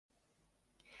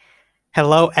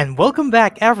Hello and welcome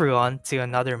back everyone to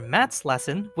another maths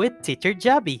lesson with Teacher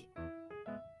Jabi.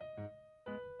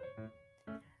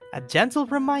 A gentle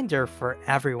reminder for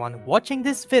everyone watching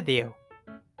this video.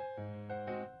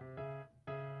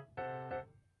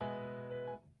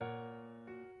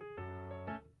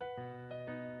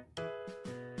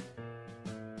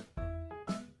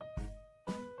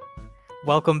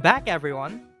 Welcome back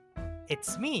everyone.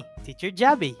 It's me, Teacher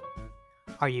Jabi.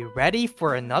 Are you ready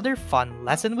for another fun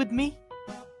lesson with me?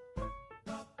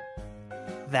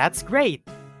 That's great!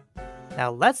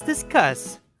 Now let's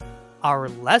discuss our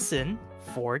lesson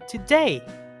for today.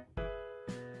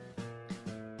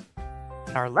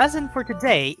 Our lesson for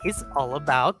today is all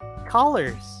about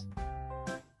colors.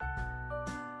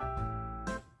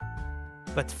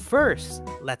 But first,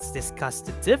 let's discuss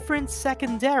the different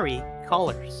secondary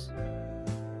colors.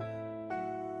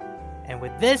 And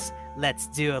with this, let's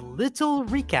do a little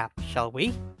recap, shall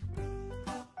we?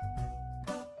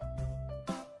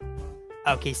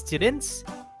 Okay, students,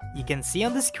 you can see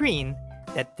on the screen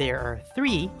that there are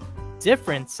three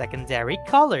different secondary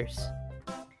colors.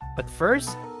 But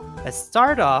first, let's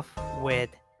start off with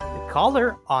the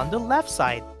color on the left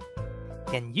side.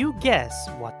 Can you guess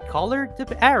what color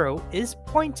the arrow is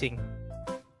pointing?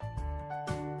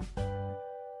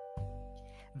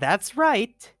 That's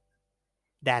right.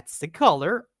 That's the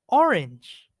color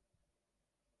orange.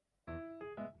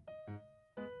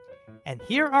 And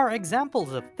here are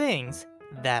examples of things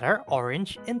that are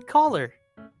orange in color.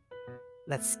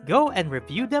 Let's go and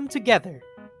review them together.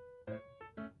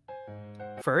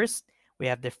 First, we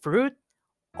have the fruit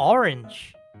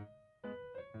orange.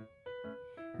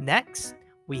 Next,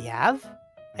 we have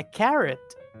a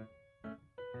carrot.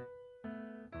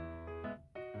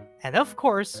 And of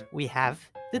course, we have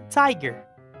the tiger.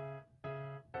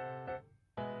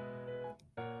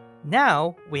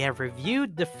 Now, we have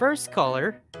reviewed the first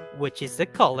color, which is the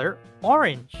color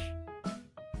orange.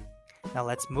 Now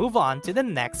let's move on to the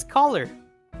next color.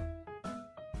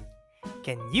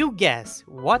 Can you guess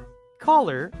what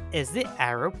color is the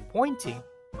arrow pointing?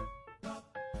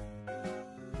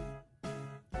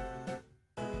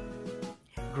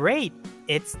 Great!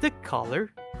 It's the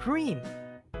color green.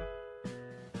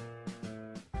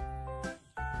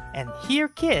 And here,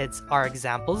 kids, are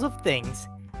examples of things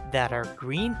that are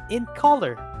green in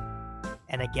color.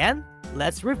 And again,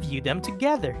 let's review them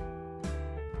together.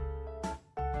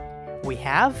 We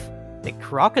have the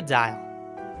crocodile.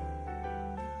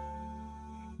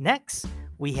 Next,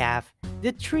 we have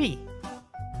the tree.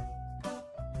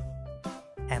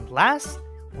 And last,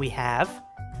 we have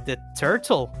the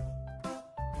turtle.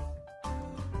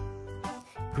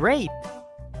 Great!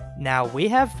 Now we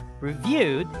have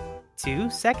reviewed two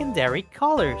secondary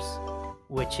colors,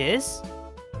 which is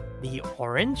the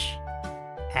orange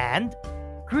and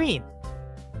green.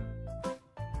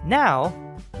 Now,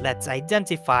 let's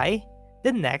identify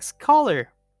the next color.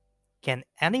 Can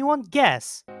anyone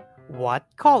guess what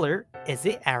color is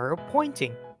the arrow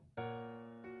pointing?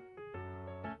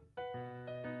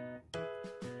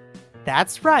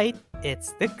 That's right,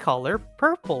 it's the color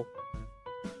purple.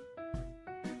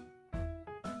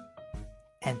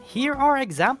 And here are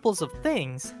examples of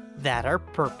things that are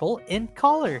purple in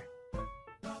color.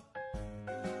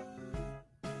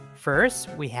 First,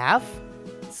 we have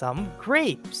some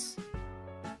grapes.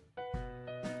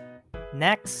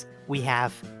 Next, we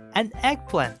have an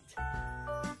eggplant.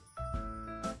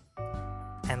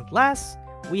 And last,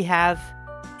 we have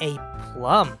a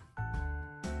plum.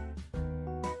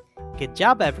 Good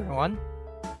job, everyone.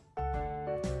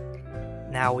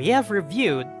 Now we have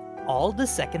reviewed all the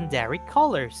secondary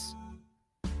colors.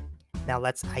 Now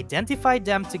let's identify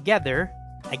them together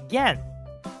again.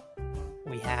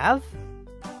 We have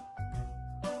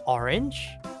orange,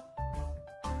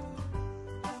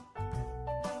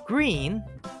 green,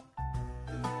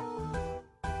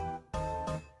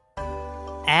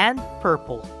 and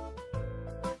purple.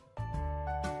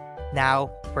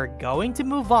 Now we're going to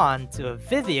move on to a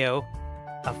video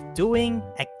of doing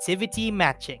activity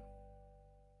matching.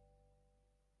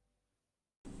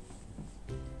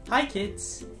 Hi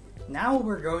kids! Now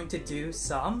we're going to do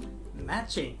some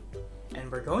matching. And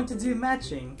we're going to do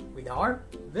matching with our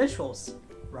visuals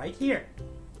right here.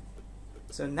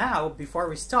 So now, before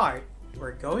we start,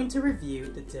 we're going to review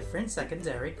the different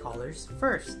secondary colors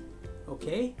first.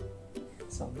 Okay?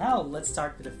 So now let's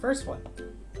start with the first one.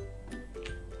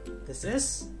 This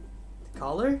is the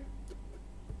color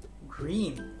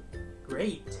green.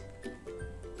 Great.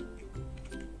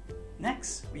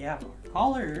 Next, we have our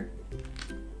color.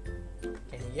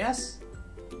 Can you guess?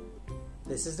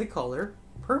 This is the color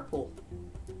purple.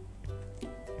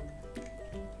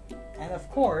 And of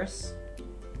course,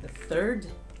 The third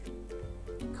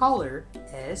color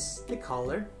is the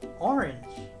color orange.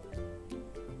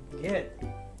 Good.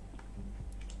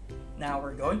 Now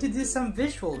we're going to do some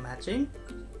visual matching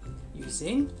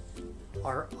using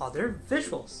our other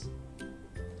visuals.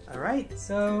 Alright,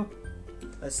 so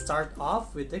let's start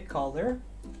off with the color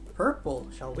purple,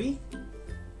 shall we?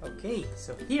 Okay,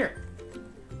 so here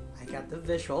I got the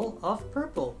visual of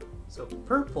purple. So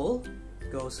purple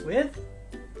goes with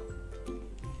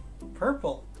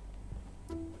purple.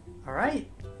 Alright,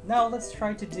 now let's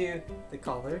try to do the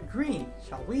color green,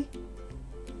 shall we?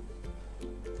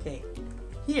 Okay,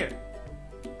 here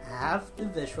I have the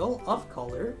visual of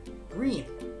color green.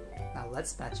 Now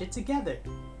let's match it together.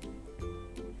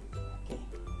 Okay,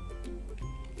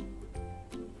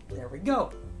 there we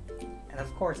go. And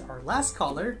of course our last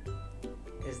color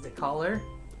is the color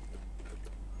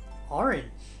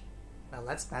orange. Now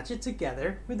let's match it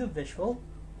together with the visual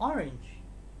orange.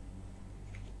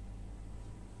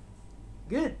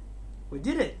 Good, we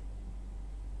did it.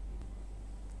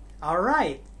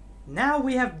 Alright, now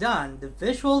we have done the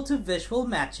visual to visual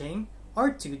matching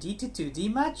or 2D to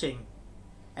 2D matching.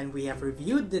 And we have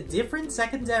reviewed the different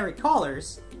secondary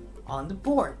colors on the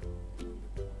board.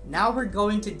 Now we're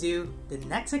going to do the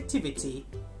next activity,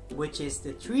 which is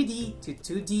the 3D to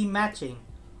 2D matching,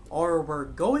 or we're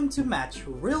going to match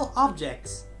real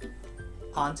objects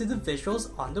onto the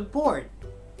visuals on the board.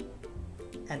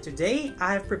 And today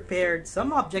I have prepared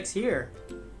some objects here.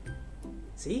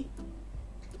 See?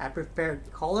 I prepared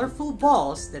colorful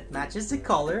balls that matches the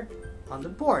color on the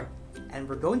board, and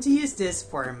we're going to use this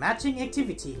for a matching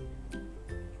activity.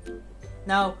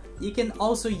 Now, you can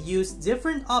also use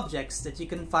different objects that you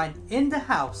can find in the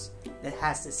house that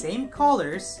has the same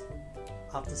colors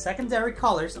of the secondary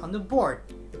colors on the board,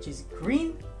 which is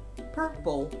green,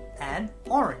 purple, and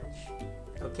orange.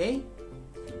 Okay?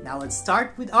 Now let's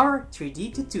start with our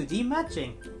 3D to 2D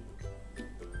matching.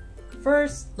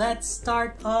 First, let's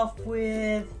start off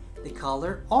with the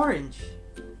color orange.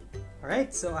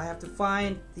 Alright, so I have to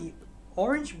find the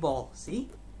orange ball. See?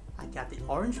 I got the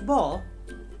orange ball.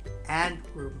 And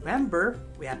remember,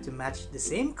 we have to match the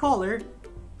same color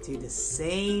to the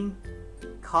same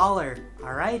color.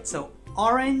 Alright, so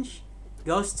orange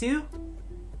goes to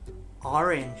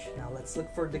orange. Now let's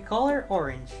look for the color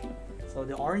orange. So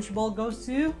the orange ball goes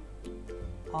to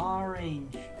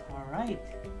orange. Alright,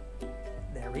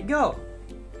 there we go.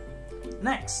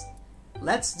 Next,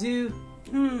 let's do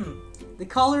the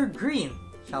color green,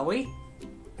 shall we?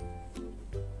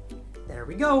 There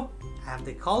we go. I have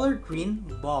the color green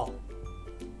ball.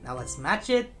 Now let's match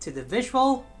it to the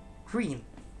visual green.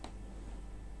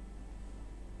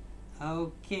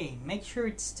 Okay, make sure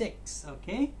it sticks,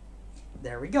 okay?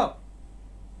 There we go.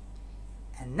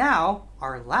 And now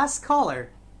our last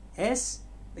color is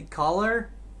the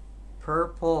color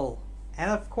purple.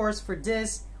 And of course for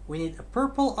this we need a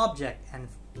purple object, and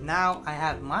now I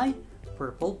have my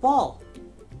purple ball.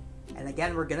 And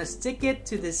again, we're gonna stick it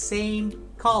to the same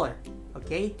color,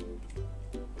 okay?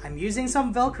 I'm using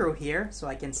some Velcro here so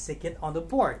I can stick it on the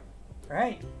board.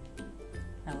 Alright,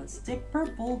 now let's stick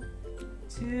purple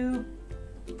to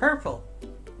purple.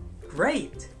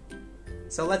 Great!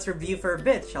 So let's review for a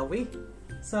bit, shall we?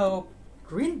 So,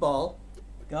 green ball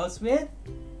goes with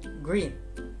green.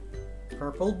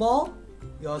 Purple ball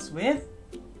goes with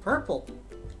purple.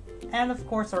 And of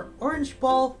course our orange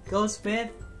ball goes with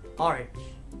orange.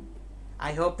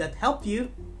 I hope that helped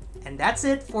you. And that's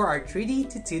it for our 3D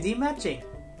to 2D matching.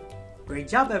 Great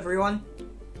job, everyone!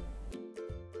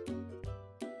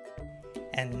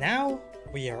 And now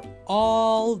we are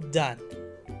all done.